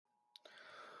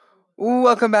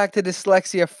Welcome back to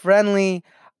Dyslexia Friendly.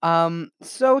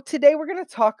 So today we're going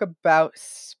to talk about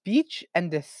speech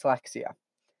and dyslexia.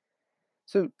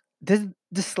 So, does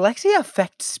dyslexia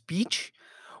affect speech?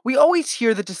 We always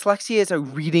hear that dyslexia is a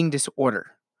reading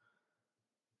disorder.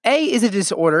 Is it a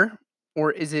disorder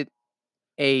or is it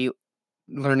a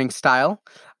learning style?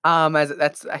 As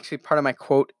that's actually part of my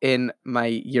quote in my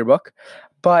yearbook.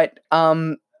 But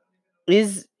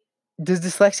is does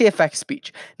dyslexia affect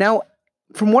speech? Now,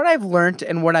 from what I've learned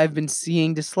and what I've been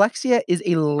seeing, dyslexia is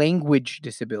a language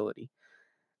disability,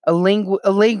 a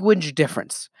language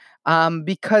difference,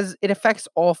 because it affects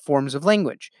all forms of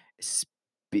language,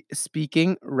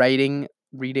 speaking, writing,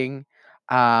 reading,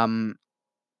 um,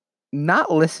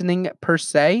 not listening per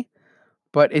se,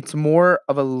 but it's more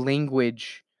of a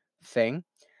language thing.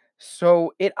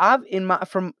 So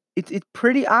it's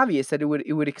pretty obvious that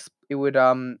it would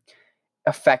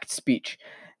affect speech.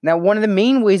 Now, one of the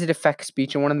main ways it affects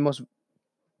speech, and one of the most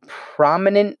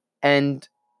prominent and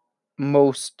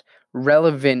most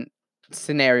relevant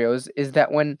scenarios, is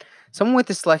that when someone with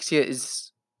dyslexia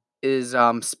is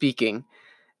speaking,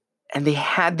 and they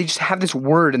just have this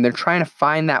word, and they're trying to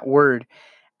find that word,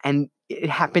 and it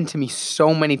happened to me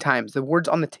so many times. The word's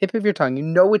on the tip of your tongue. You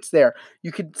know it's there.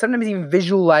 You could sometimes even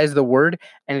visualize the word,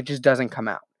 and it just doesn't come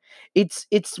out.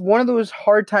 It's one of those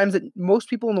hard times that most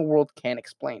people in the world can't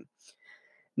explain.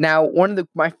 Now, one of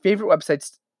my favorite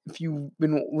websites, if you've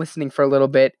been listening for a little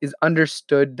bit, is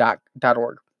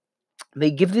understood.org.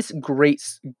 They give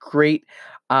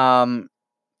um,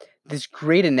 this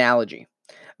great analogy.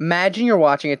 Imagine you're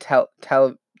watching a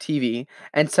TV,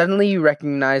 and suddenly you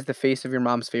recognize the face of your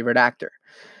mom's favorite actor.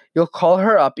 You'll call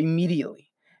her up immediately.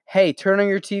 Hey, turn on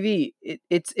your TV.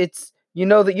 It's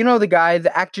the guy,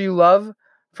 the actor you love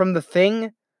from The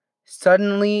Thing.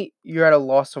 Suddenly, you're at a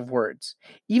loss of words,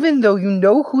 even though you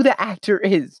know who the actor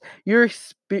is. You're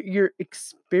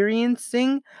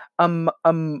experiencing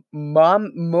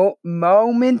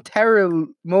momentarily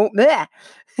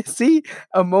see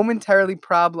a momentarily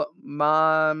problem.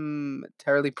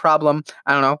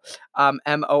 I don't know.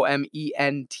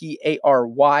 Momentary,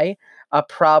 a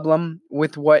problem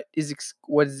with what is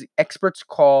experts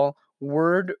call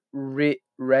word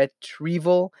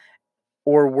retrieval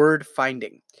or word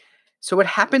finding. So it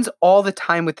happens all the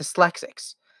time with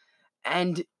dyslexics.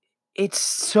 And it's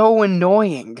so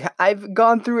annoying. I've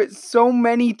gone through it so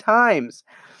many times.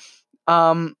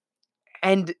 Um,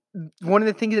 and one of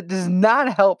the things that does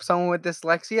not help someone with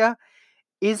dyslexia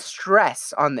is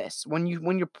stress on this. When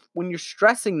you're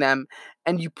stressing them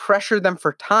and you pressure them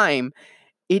for time,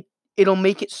 it'll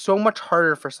make it so much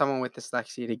harder for someone with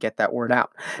dyslexia to get that word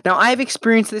out. Now, I've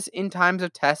experienced this in times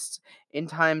of tests, in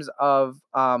times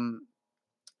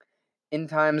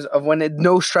of when it's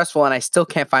no stressful and I still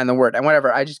can't find the word and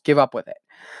whatever, I just give up with it.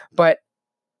 But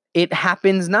it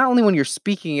happens not only when you're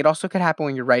speaking, it also could happen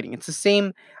when you're writing.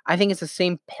 I think it's the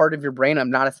same part of your brain.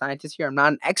 I'm not a scientist here. I'm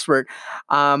not an expert.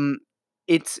 Um,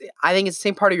 I think it's the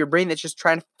same part of your brain that's just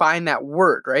trying to find that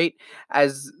word, right?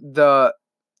 It's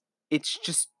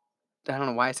just, I don't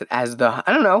know why I said I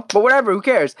don't know, but whatever, who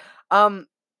cares?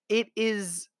 It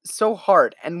is so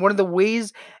hard. And one of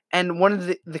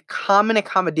the common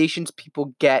accommodations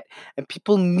people get and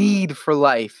people need for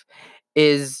life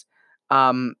is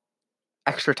um,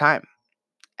 extra time.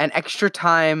 And extra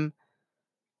time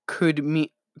could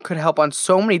could help on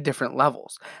so many different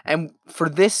levels. And for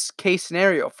this case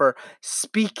scenario, for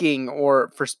speaking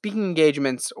or for speaking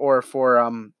engagements or for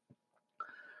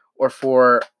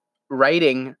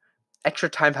writing, extra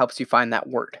time helps you find that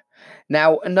word.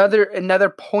 Now, another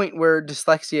point where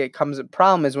dyslexia comes a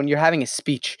problem is when you're having a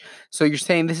speech. So you're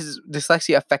saying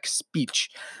dyslexia affects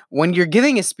speech. When you're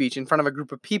giving a speech in front of a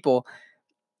group of people,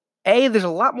 there's a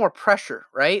lot more pressure,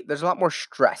 right? There's a lot more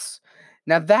stress.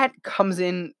 Now that comes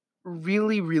in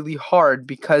really, really hard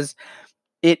because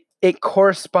it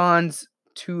corresponds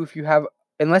to, if you have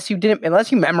unless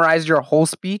you memorized your whole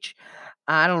speech,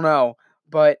 I don't know,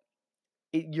 but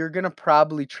you're gonna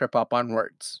probably trip up on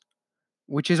words,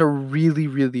 which is a really,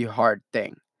 really hard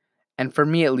thing. And for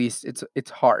me, at least, it's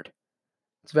hard.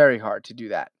 It's very hard to do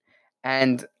that.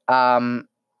 And I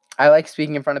like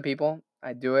speaking in front of people.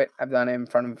 I do it. I've done it in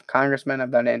front of congressmen.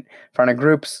 I've done it in front of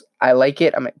groups. I like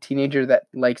it. I'm a teenager that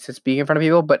likes to speak in front of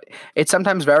people, but it's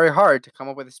sometimes very hard to come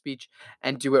up with a speech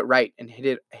and do it right and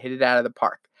hit it out of the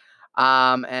park.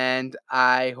 And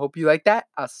I hope you like that.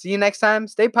 I'll see you next time.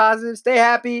 Stay positive, stay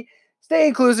happy, stay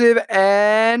inclusive,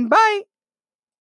 and bye.